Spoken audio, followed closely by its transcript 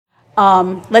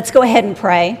Let's go ahead and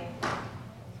pray.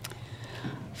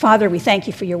 Father, we thank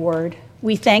you for your word.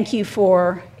 We thank you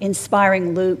for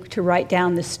inspiring Luke to write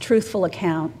down this truthful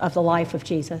account of the life of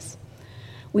Jesus.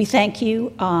 We thank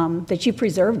you that you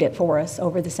preserved it for us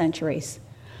over the centuries.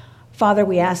 Father,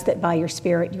 we ask that by your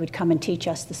Spirit you would come and teach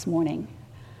us this morning.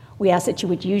 We ask that you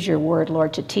would use your word,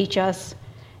 Lord, to teach us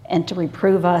and to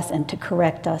reprove us and to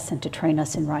correct us and to train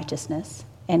us in righteousness.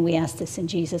 And we ask this in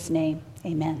Jesus' name.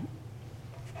 Amen.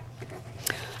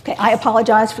 Okay, I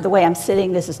apologize for the way I'm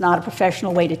sitting. This is not a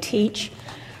professional way to teach,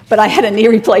 but I had a knee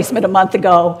replacement a month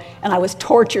ago, and I was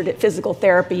tortured at physical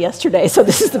therapy yesterday, so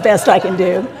this is the best I can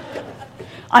do.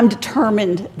 I'm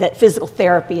determined that physical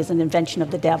therapy is an invention of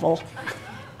the devil.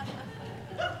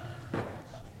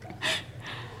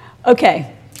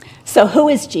 Okay, so who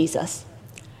is Jesus?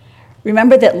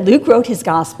 Remember that Luke wrote his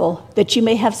gospel that you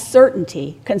may have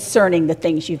certainty concerning the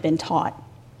things you've been taught.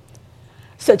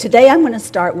 So today I'm going to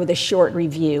start with a short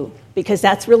review because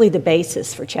that's really the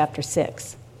basis for chapter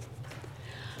 6.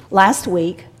 Last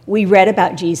week, we read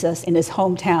about Jesus in his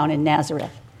hometown in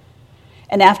Nazareth.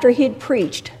 And after he had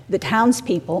preached, the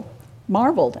townspeople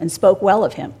marveled and spoke well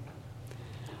of him.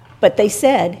 But they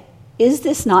said, "Is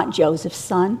this not Joseph's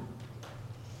son?"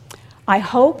 I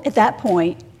hope at that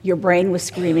point your brain was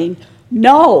screaming,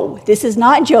 "No, this is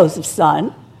not Joseph's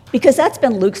son," because that's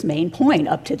been Luke's main point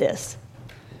up to this.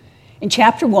 In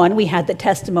chapter 1, we had the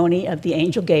testimony of the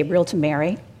angel Gabriel to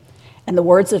Mary and the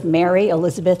words of Mary,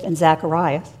 Elizabeth, and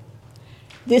Zacharias.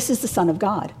 This is the Son of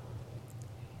God.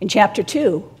 In chapter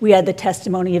 2, we had the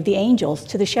testimony of the angels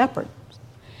to the shepherds,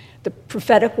 the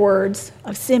prophetic words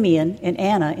of Simeon and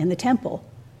Anna in the temple.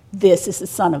 This is the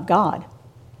Son of God.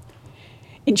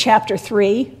 In chapter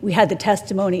 3, we had the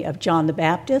testimony of John the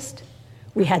Baptist,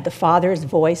 we had the Father's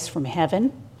voice from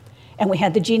heaven, and we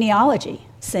had the genealogy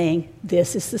saying,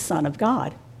 "This is the Son of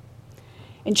God."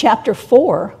 In chapter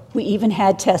 4, we even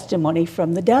had testimony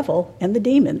from the devil and the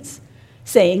demons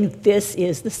saying, "This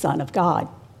is the Son of God."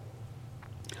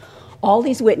 All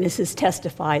these witnesses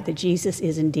testified that Jesus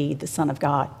is indeed the Son of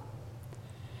God.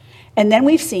 And then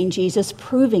we've seen Jesus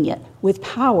proving it with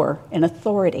power and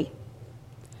authority.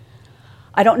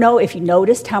 I don't know if you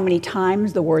noticed how many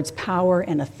times the words power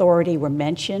and authority were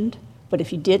mentioned, but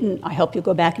if you didn't, I hope you'll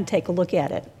go back and take a look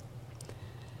at it.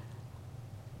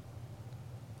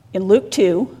 In Luke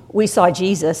 2, we saw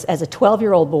Jesus as a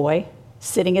 12-year-old boy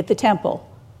sitting at the temple,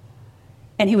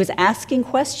 and he was asking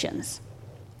questions.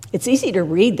 It's easy to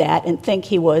read that and think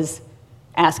he was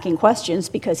asking questions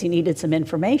because he needed some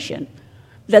information.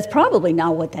 But that's probably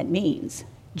not what that means.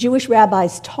 Jewish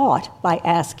rabbis taught by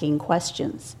asking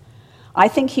questions. I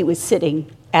think he was sitting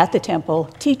at the temple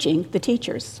teaching the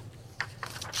teachers.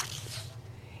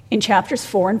 In chapters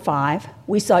 4 and 5,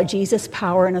 we saw Jesus'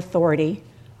 power and authority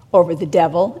over the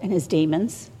devil and his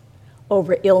demons,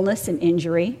 over illness and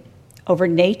injury, over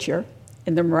nature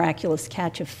and the miraculous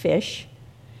catch of fish,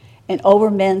 and over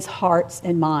men's hearts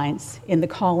and minds in the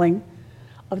calling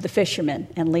of the fishermen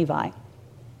and Levi.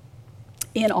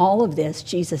 In all of this,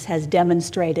 Jesus has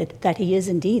demonstrated that he is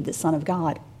indeed the Son of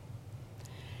God.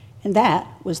 And that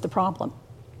was the problem.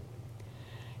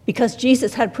 Because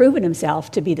Jesus had proven himself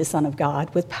to be the Son of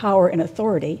God with power and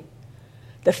authority,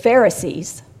 the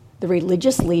Pharisees, the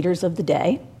religious leaders of the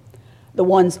day, the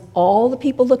ones all the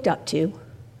people looked up to,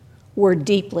 were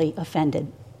deeply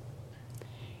offended.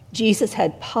 Jesus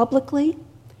had publicly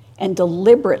and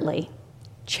deliberately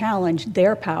challenged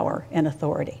their power and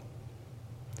authority.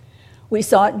 We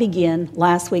saw it begin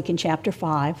last week in chapter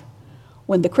 5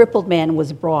 when the crippled man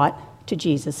was brought to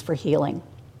Jesus for healing.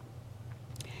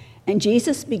 And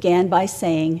Jesus began by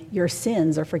saying, "Your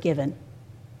sins are forgiven."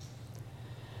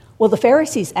 Well, the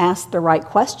Pharisees asked the right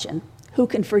question: who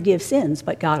can forgive sins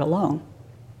but God alone?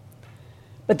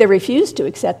 But they refused to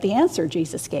accept the answer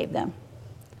Jesus gave them.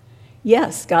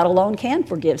 Yes, God alone can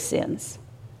forgive sins.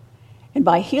 And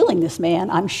by healing this man,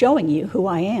 I'm showing you who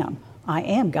I am. I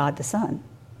am God the Son,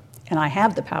 and I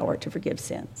have the power to forgive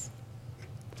sins.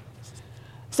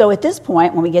 So at this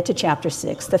point, when we get to chapter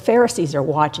 6, the Pharisees are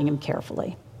watching him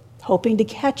carefully, hoping to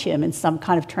catch him in some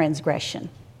kind of transgression.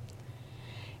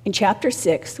 In chapter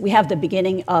 6, we have the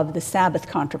beginning of the Sabbath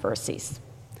controversies,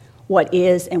 what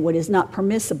is and what is not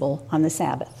permissible on the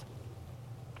Sabbath.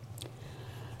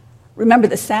 Remember,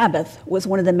 the Sabbath was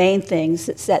one of the main things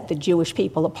that set the Jewish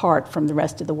people apart from the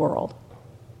rest of the world.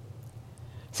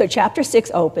 So chapter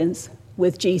 6 opens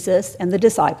with Jesus and the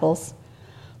disciples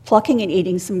plucking and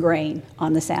eating some grain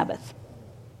on the Sabbath.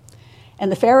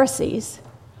 And the Pharisees,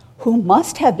 who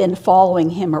must have been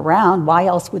following him around, why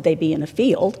else would they be in a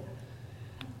field,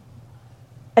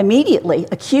 immediately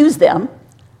accuse them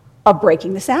of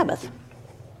breaking the Sabbath.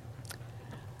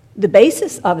 The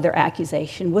basis of their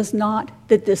accusation was not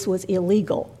that this was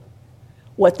illegal.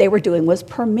 What they were doing was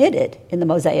permitted in the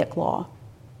Mosaic law.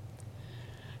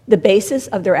 The basis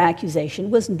of their accusation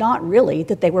was not really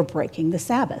that they were breaking the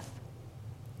Sabbath,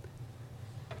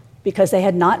 because they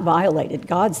had not violated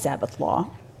God's Sabbath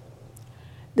law.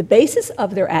 The basis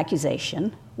of their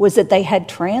accusation was that they had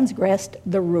transgressed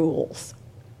the rules.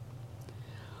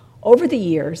 Over the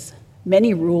years,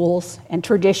 many rules and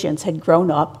traditions had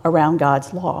grown up around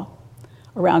God's law,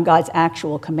 around God's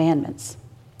actual commandments.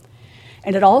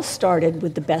 And it all started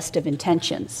with the best of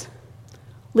intentions.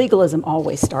 Legalism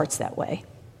always starts that way.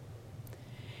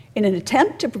 In an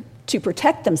attempt to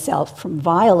protect themselves from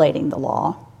violating the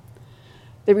law,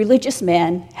 the religious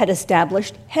men had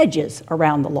established hedges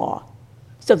around the law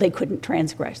so they couldn't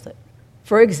transgress it.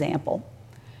 For example,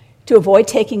 to avoid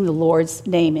taking the Lord's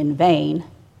name in vain,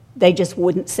 they just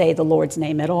wouldn't say the Lord's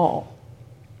name at all.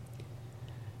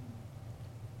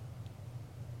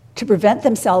 To prevent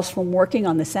themselves from working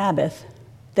on the Sabbath,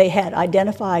 they had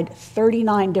identified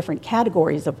 39 different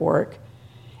categories of work,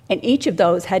 and each of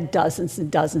those had dozens and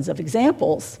dozens of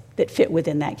examples that fit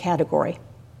within that category.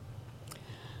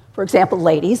 For example,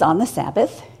 ladies, on the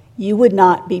Sabbath, you would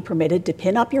not be permitted to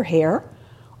pin up your hair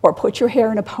or put your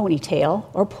hair in a ponytail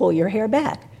or pull your hair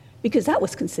back, because that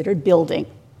was considered building.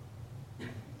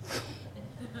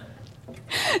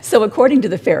 So according to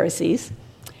the Pharisees,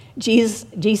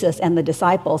 Jesus and the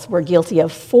disciples were guilty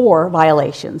of 4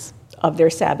 violations of their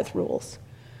Sabbath rules: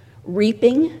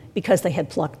 reaping because they had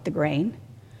plucked the grain,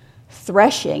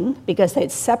 threshing because they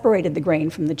had separated the grain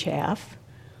from the chaff,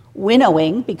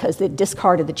 winnowing because they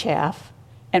discarded the chaff,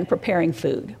 and preparing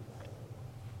food.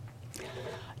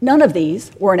 None of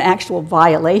these were an actual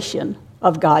violation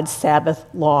of God's Sabbath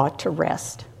law to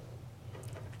rest.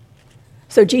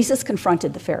 So Jesus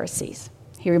confronted the Pharisees.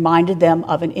 He reminded them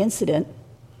of an incident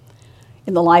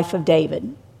in the life of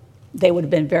David. They would have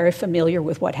been very familiar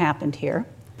with what happened here.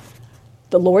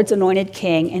 The Lord's anointed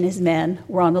king and his men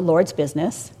were on the Lord's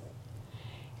business,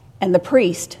 and the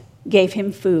priest gave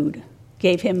him food,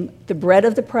 gave him the bread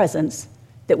of the presence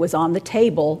that was on the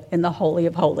table in the Holy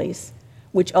of Holies,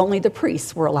 which only the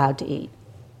priests were allowed to eat.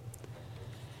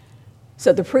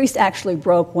 So the priest actually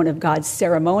broke one of God's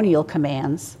ceremonial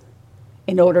commands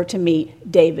in order to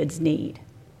meet David's need.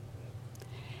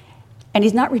 And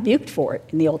he's not rebuked for it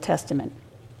in the Old Testament.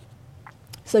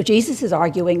 So Jesus is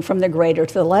arguing from the greater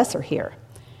to the lesser here.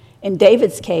 In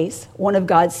David's case, one of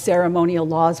God's ceremonial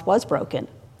laws was broken.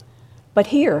 But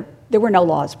here, there were no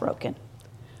laws broken.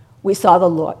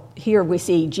 Here we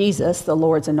see Jesus, the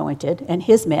Lord's anointed, and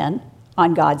his men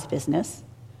on God's business,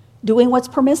 doing what's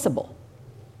permissible.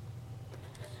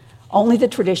 Only the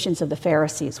traditions of the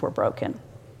Pharisees were broken.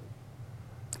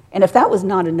 And if that was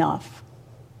not enough,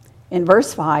 in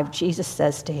verse 5, Jesus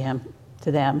says to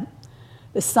them,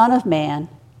 "The Son of Man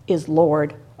is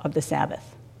Lord of the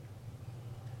Sabbath."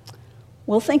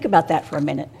 Well, think about that for a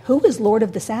minute. Who is Lord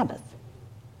of the Sabbath?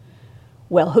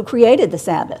 Well, who created the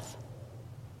Sabbath?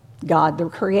 God, the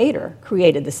Creator,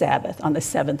 created the Sabbath on the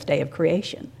 7th day of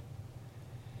creation.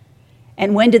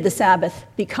 And when did the Sabbath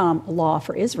become a law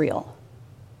for Israel?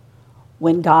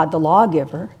 When God, the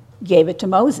lawgiver, gave it to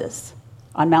Moses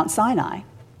on Mount Sinai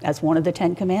as one of the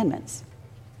 10 Commandments.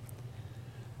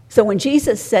 So when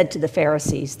Jesus said to the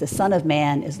Pharisees, "The Son of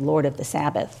Man is Lord of the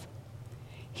Sabbath,"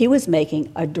 he was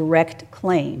making a direct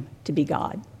claim to be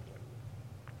God.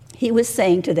 He was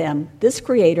saying to them, this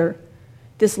Creator,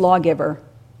 this lawgiver,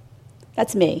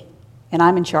 that's me, and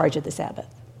I'm in charge of the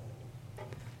Sabbath.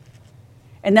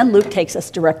 And then Luke takes us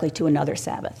directly to another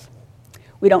Sabbath.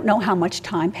 We don't know how much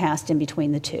time passed in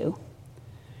between the two.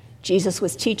 Jesus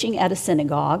was teaching at a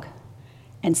synagogue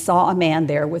and saw a man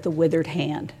there with a withered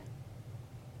hand.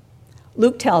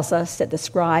 Luke tells us that the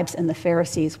scribes and the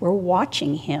Pharisees were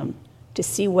watching him to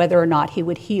see whether or not he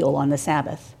would heal on the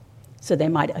Sabbath, so they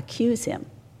might accuse him.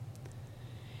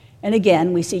 And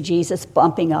again, we see Jesus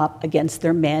bumping up against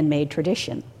their man-made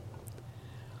tradition.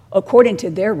 According to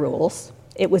their rules,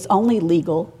 it was only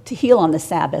legal to heal on the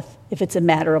Sabbath if it's a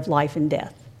matter of life and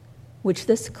death, which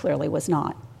this clearly was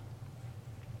not.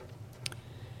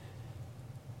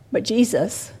 But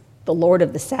Jesus, the Lord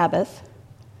of the Sabbath,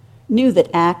 knew that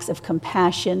acts of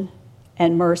compassion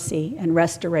and mercy and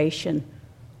restoration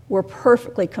were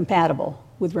perfectly compatible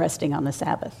with resting on the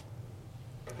Sabbath.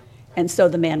 And so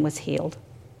the man was healed.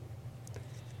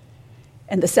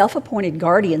 And the self-appointed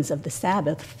guardians of the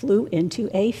Sabbath flew into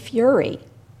a fury,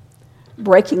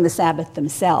 breaking the Sabbath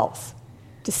themselves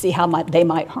to see how they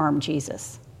might harm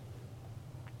Jesus.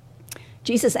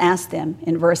 Jesus asked them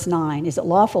in verse 9, "Is it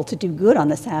lawful to do good on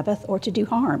the Sabbath or to do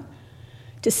harm,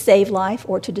 to save life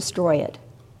or to destroy it?"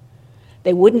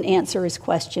 They wouldn't answer his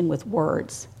question with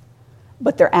words,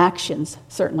 but their actions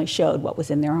certainly showed what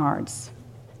was in their hearts.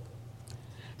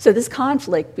 So this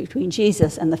conflict between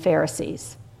Jesus and the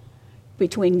Pharisees,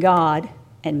 between God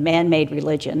and man-made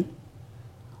religion,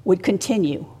 would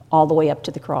continue all the way up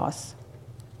to the cross.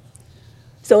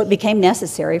 So it became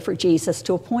necessary for Jesus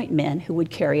to appoint men who would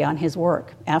carry on his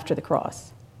work after the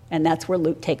cross. And that's where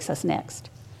Luke takes us next.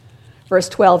 Verse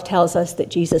 12 tells us that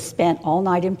Jesus spent all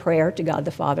night in prayer to God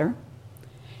the Father,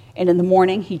 and in the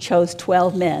morning he chose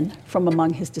 12 men from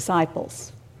among his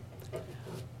disciples.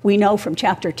 We know from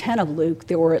chapter 10 of Luke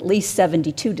there were at least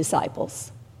 72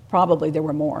 disciples. Probably there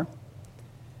were more.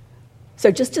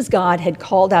 So just as God had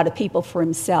called out a people for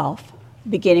himself,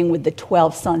 beginning with the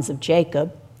 12 sons of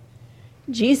Jacob,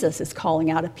 Jesus is calling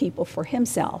out a people for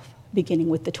himself, beginning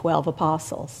with the 12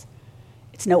 apostles.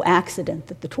 It's no accident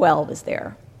that the 12 is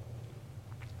there.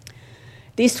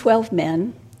 These 12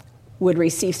 men would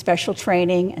receive special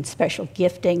training and special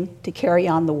gifting to carry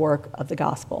on the work of the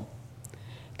gospel.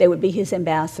 They would be his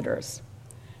ambassadors.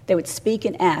 They would speak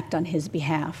and act on his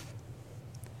behalf.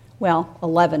 Well,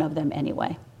 11 of them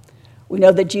anyway. We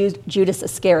know that Judas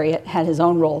Iscariot had his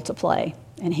own role to play,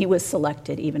 and he was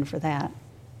selected even for that.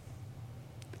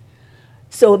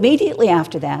 So immediately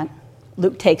after that,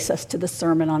 Luke takes us to the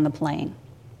Sermon on the Plain.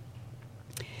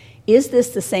 Is this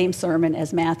the same sermon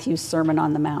as Matthew's Sermon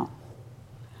on the Mount?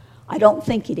 I don't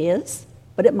think it is,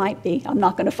 but it might be. I'm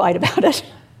not going to fight about it.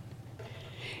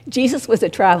 Jesus was a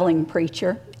traveling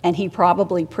preacher, and he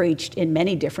probably preached in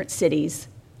many different cities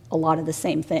a lot of the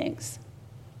same things.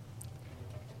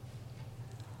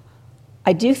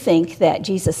 I do think that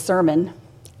Jesus' sermon,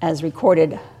 as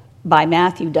recorded by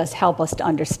Matthew, does help us to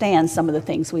understand some of the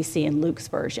things we see in Luke's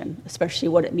version, especially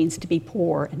what it means to be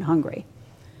poor and hungry.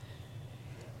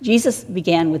 Jesus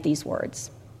began with these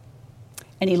words,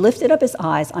 and he lifted up his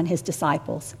eyes on his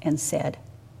disciples and said.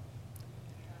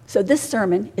 So this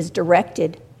sermon is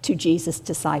directed to Jesus'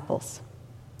 disciples.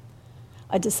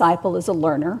 A disciple is a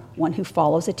learner, one who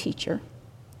follows a teacher,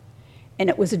 and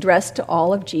it was addressed to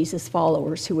all of Jesus'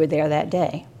 followers who were there that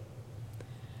day.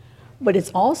 But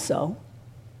it's also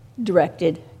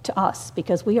directed to us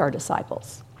because we are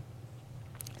disciples.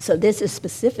 So this is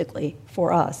specifically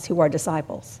for us who are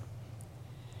disciples.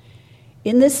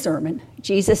 In this sermon,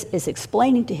 Jesus is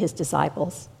explaining to his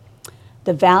disciples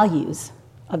the values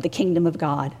of the kingdom of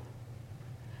God,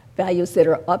 values that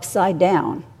are upside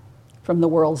down from the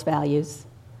world's values,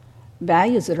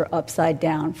 values that are upside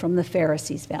down from the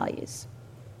Pharisees' values.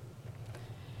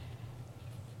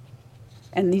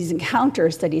 And these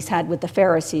encounters that he's had with the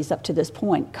Pharisees up to this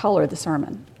point color the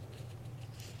sermon.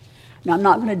 Now, I'm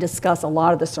not going to discuss a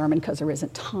lot of the sermon because there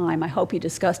isn't time. I hope you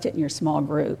discussed it in your small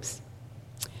groups.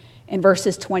 In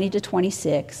verses 20 to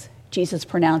 26, Jesus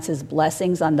pronounces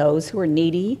blessings on those who are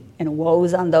needy and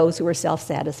woes on those who are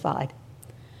self-satisfied.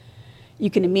 You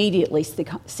can immediately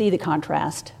see the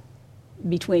contrast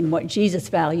between what Jesus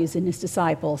values in his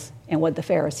disciples and what the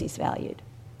Pharisees valued.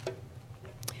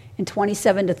 In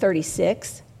 27 to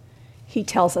 36, he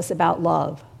tells us about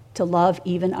love, to love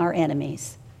even our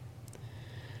enemies.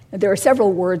 Now, there are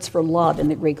several words for love in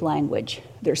the Greek language.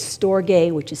 There's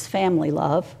storge, which is family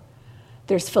love.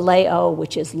 There's phileo,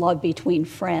 which is love between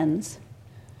friends.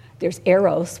 There's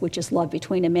eros, which is love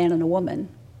between a man and a woman.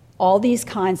 All these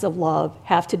kinds of love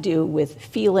have to do with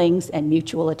feelings and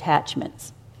mutual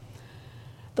attachments.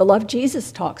 The love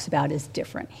Jesus talks about is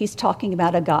different. He's talking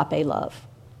about agape love.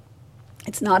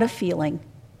 It's not a feeling,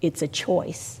 it's a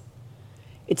choice.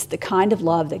 It's the kind of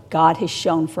love that God has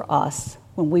shown for us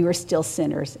when we were still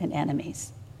sinners and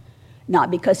enemies.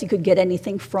 Not because he could get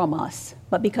anything from us,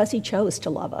 but because he chose to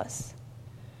love us.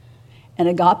 And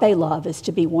agape love is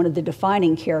to be one of the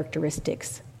defining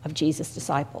characteristics of Jesus'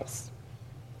 disciples.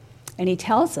 And he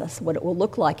tells us what it will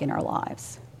look like in our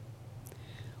lives.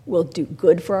 We'll do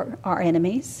good for our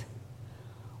enemies.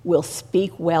 We'll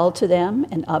speak well to them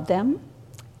and of them.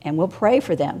 And we'll pray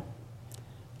for them.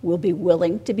 We'll be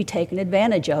willing to be taken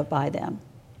advantage of by them.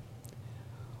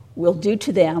 We'll do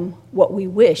to them what we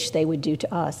wish they would do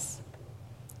to us.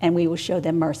 And we will show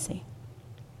them mercy.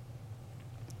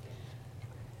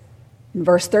 In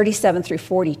verse 37 through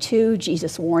 42,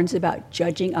 Jesus warns about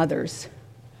judging others.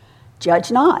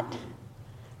 Judge not.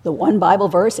 The one Bible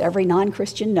verse every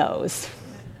non-Christian knows.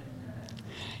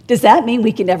 Does that mean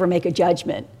we can never make a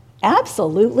judgment?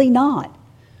 Absolutely not.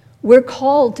 We're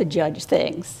called to judge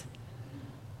things.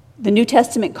 The New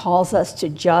Testament calls us to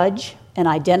judge and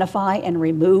identify and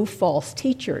remove false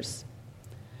teachers.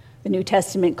 The New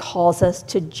Testament calls us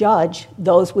to judge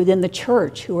those within the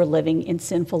church who are living in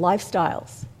sinful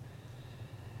lifestyles.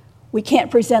 We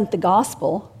can't present the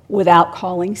gospel without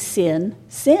calling sin,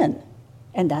 sin.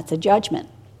 and that's a judgment.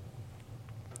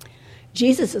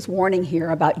 Jesus is warning here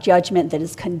about judgment that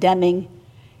is condemning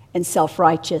and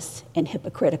self-righteous and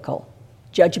hypocritical.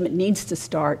 Judgment needs to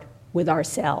start with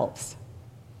ourselves.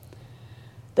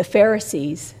 The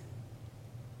Pharisees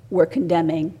were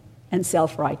condemning and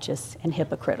self-righteous and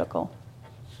hypocritical.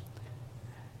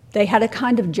 They had a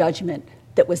kind of judgment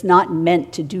that was not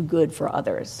meant to do good for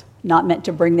others, not meant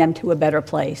to bring them to a better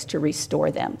place, to restore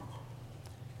them.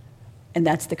 And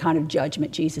that's the kind of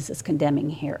judgment Jesus is condemning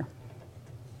here.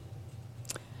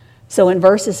 So in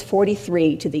verses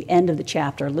 43 to the end of the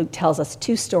chapter, Luke tells us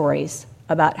two stories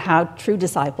about how true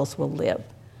disciples will live.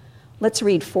 Let's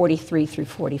read 43 through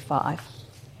 45.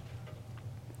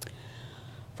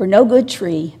 For no good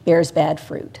tree bears bad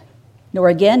fruit, nor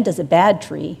again does a bad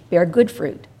tree bear good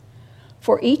fruit.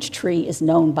 For each tree is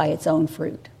known by its own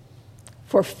fruit.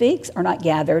 For figs are not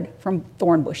gathered from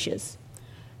thorn bushes,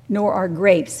 nor are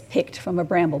grapes picked from a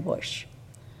bramble bush.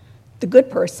 The good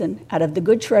person out of the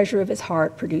good treasure of his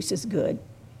heart produces good,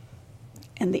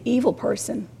 and the evil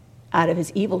person out of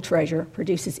his evil treasure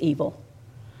produces evil.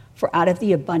 For out of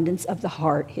the abundance of the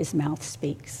heart his mouth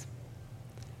speaks.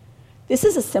 This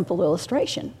is a simple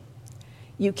illustration.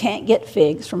 You can't get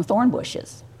figs from thorn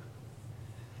bushes.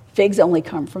 Figs only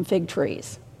come from fig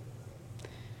trees.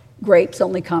 Grapes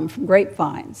only come from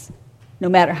grapevines. No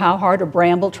matter how hard a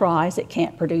bramble tries, it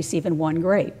can't produce even one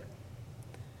grape.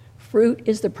 Fruit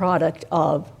is the product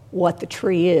of what the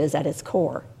tree is at its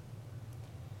core.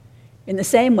 In the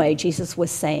same way, Jesus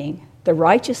was saying, the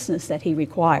righteousness that he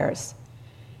requires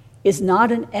is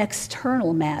not an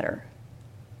external matter.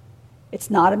 It's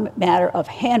not a matter of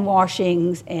hand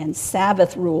washings and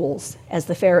Sabbath rules, as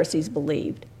the Pharisees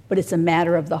believed, but it's a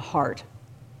matter of the heart.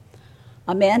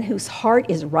 A man whose heart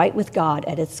is right with God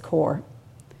at its core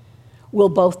will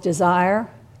both desire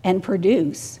and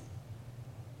produce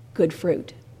good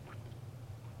fruit,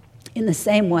 in the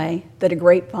same way that a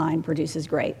grapevine produces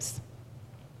grapes.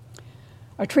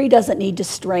 A tree doesn't need to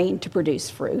strain to produce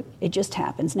fruit. It just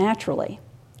happens naturally.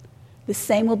 The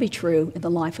same will be true in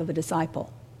the life of a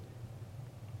disciple.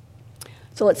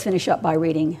 So let's finish up by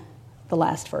reading the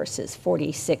last verses,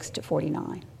 46 to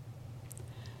 49.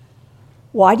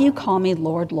 Why do you call me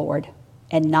Lord, Lord,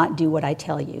 and not do what I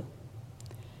tell you?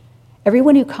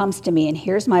 Everyone who comes to me and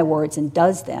hears my words and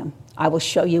does them, I will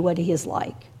show you what he is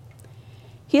like.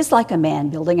 He is like a man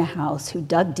building a house who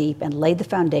dug deep and laid the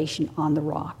foundation on the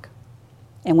rock.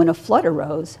 And when a flood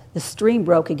arose, the stream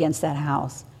broke against that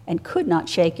house and could not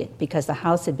shake it because the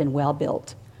house had been well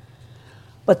built.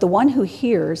 But the one who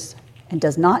hears and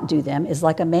does not do them is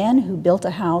like a man who built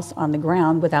a house on the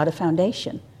ground without a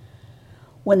foundation.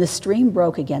 When the stream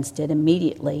broke against it,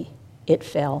 immediately it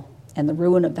fell, and the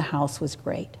ruin of the house was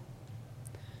great.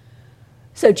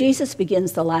 So Jesus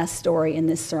begins the last story in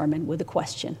this sermon with a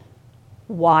question.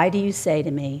 Why do you say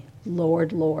to me,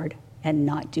 Lord, Lord, and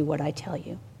not do what I tell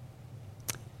you?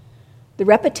 The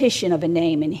repetition of a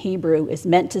name in Hebrew is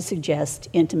meant to suggest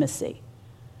intimacy.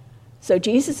 So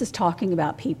Jesus is talking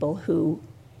about people who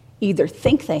either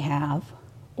think they have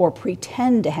or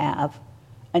pretend to have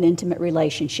an intimate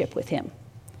relationship with him,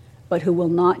 but who will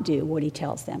not do what he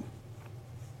tells them.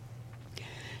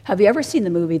 Have you ever seen the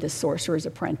movie The Sorcerer's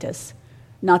Apprentice?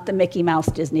 Not the Mickey Mouse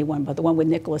Disney one, but the one with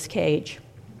Nicolas Cage.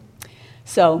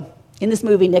 So in this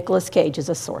movie, Nicolas Cage is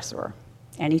a sorcerer,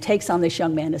 and he takes on this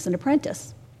young man as an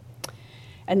apprentice.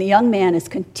 And the young man is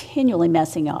continually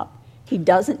messing up. He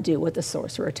doesn't do what the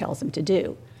sorcerer tells him to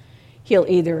do. He'll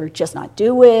either just not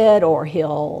do it, or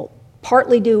he'll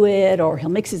partly do it, or he'll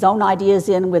mix his own ideas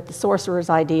in with the sorcerer's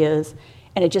ideas,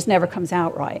 and it just never comes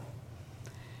out right.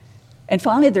 And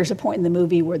finally, there's a point in the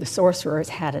movie where the sorcerer has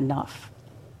had enough.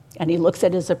 And he looks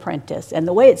at his apprentice. And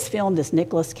the way it's filmed is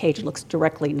Nicolas Cage looks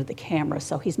directly into the camera,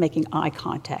 so he's making eye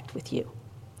contact with you.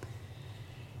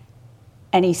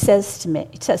 And he says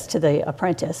to the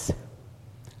apprentice,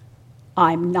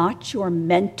 I'm not your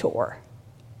mentor,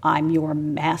 I'm your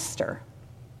master.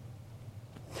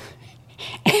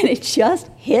 And it just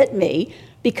hit me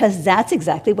because that's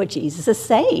exactly what Jesus is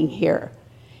saying here.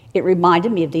 It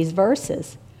reminded me of these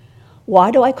verses.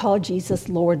 Why do I call Jesus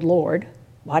Lord, Lord?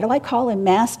 Why do I call him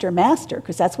Master, Master?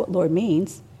 Because that's what Lord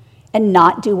means. And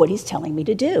not do what he's telling me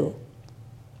to do.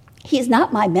 He's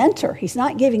not my mentor. He's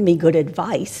not giving me good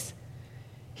advice.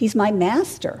 He's my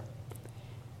master.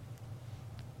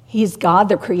 He's God,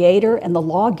 the creator and the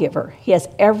lawgiver. He has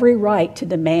every right to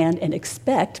demand and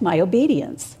expect my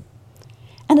obedience.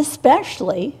 And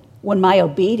especially when my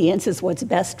obedience is what's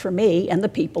best for me and the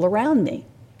people around me.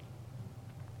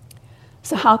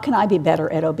 So how can I be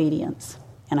better at obedience?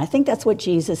 And I think that's what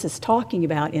Jesus is talking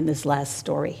about in this last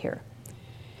story here.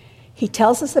 He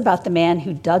tells us about the man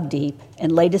who dug deep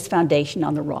and laid his foundation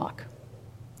on the rock.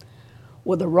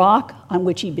 Well, the rock on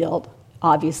which he built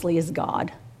obviously is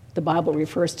God. The Bible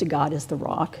refers to God as the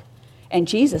rock, and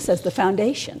Jesus as the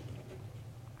foundation.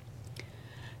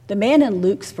 The man in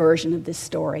Luke's version of this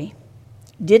story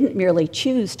didn't merely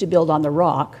choose to build on the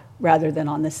rock rather than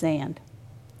on the sand,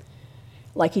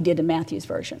 like he did in Matthew's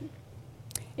version.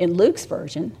 In Luke's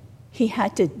version, he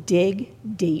had to dig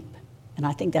deep, and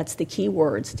I think that's the key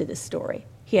words to this story.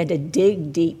 He had to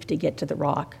dig deep to get to the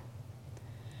rock.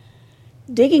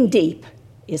 Digging deep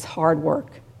is hard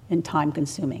work and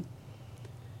time-consuming.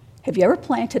 Have you ever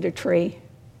planted a tree?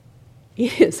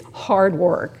 It is hard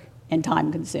work and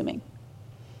time-consuming.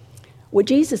 What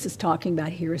Jesus is talking about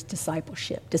here is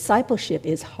discipleship. Discipleship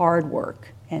is hard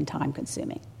work and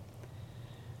time-consuming.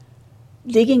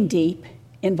 Digging deep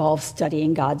involves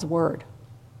studying God's Word,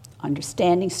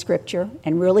 understanding Scripture,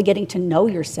 and really getting to know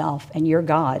yourself and your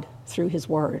God through His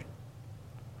Word.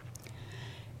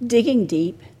 Digging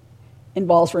deep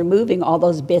involves removing all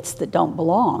those bits that don't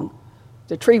belong,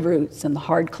 the tree roots and the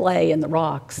hard clay and the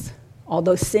rocks, all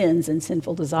those sins and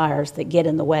sinful desires that get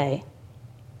in the way.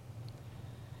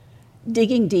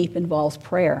 Digging deep involves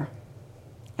prayer,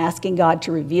 asking God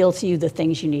to reveal to you the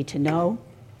things you need to know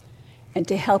and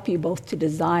to help you both to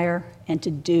desire and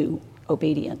to do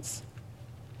obedience.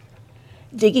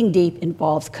 Digging deep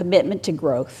involves commitment to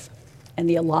growth and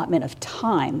the allotment of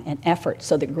time and effort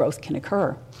so that growth can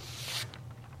occur.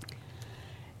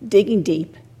 Digging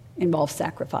deep involves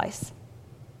sacrifice.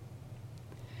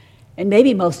 And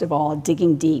maybe most of all,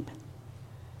 digging deep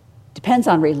depends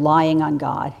on relying on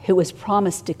God, who has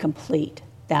promised to complete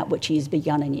that which He's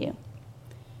begun in you.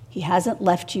 He hasn't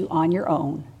left you on your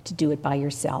own to do it by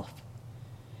yourself.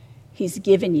 He's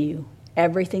given you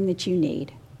everything that you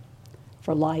need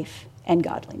for life and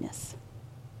godliness.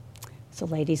 So,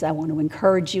 ladies, I want to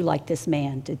encourage you, like this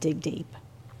man, to dig deep.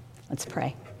 Let's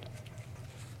pray.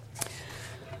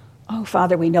 Oh,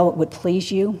 Father, we know it would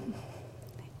please you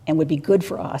and would be good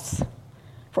for us,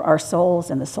 for our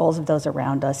souls and the souls of those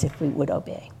around us, if we would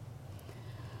obey.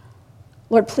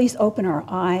 Lord, please open our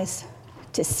eyes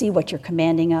to see what you're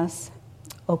commanding us.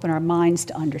 Open our minds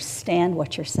to understand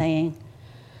what you're saying.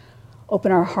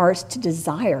 Open our hearts to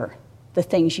desire the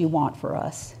things you want for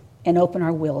us, and open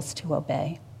our wills to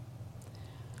obey.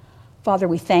 Father,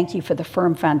 we thank you for the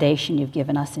firm foundation you've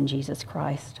given us in Jesus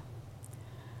Christ,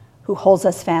 who holds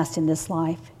us fast in this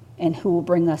life and who will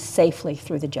bring us safely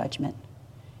through the judgment.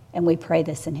 And we pray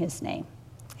this in his name.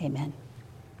 Amen.